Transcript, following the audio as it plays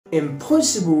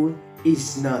Impossible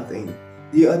is nothing.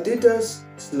 The Adidas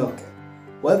slogan.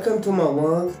 Welcome to my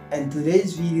world, and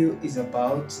today's video is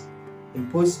about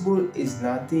Impossible is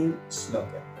nothing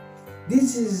slogan.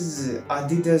 This is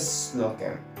Adidas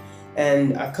slogan,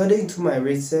 and according to my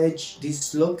research, this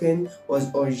slogan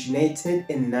was originated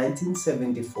in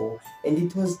 1974 and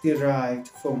it was derived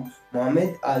from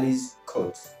Muhammad Ali's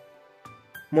quote.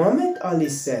 Muhammad Ali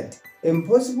said,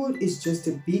 "Impossible is just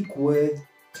a big word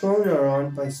thrown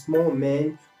around by small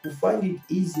men who find it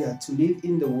easier to live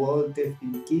in the world they've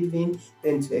been given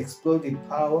than to explore the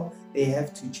power they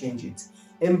have to change it.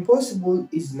 Impossible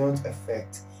is not a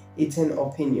fact, it's an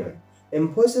opinion.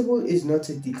 Impossible is not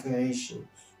a declaration,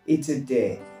 it's a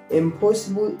dare.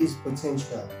 Impossible is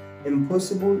potential.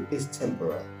 Impossible is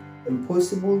temporal.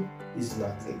 Impossible is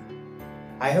nothing."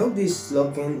 I hope this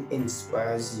slogan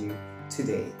inspires you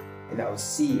today, and I'll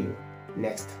see you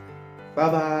next time.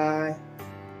 Bye bye.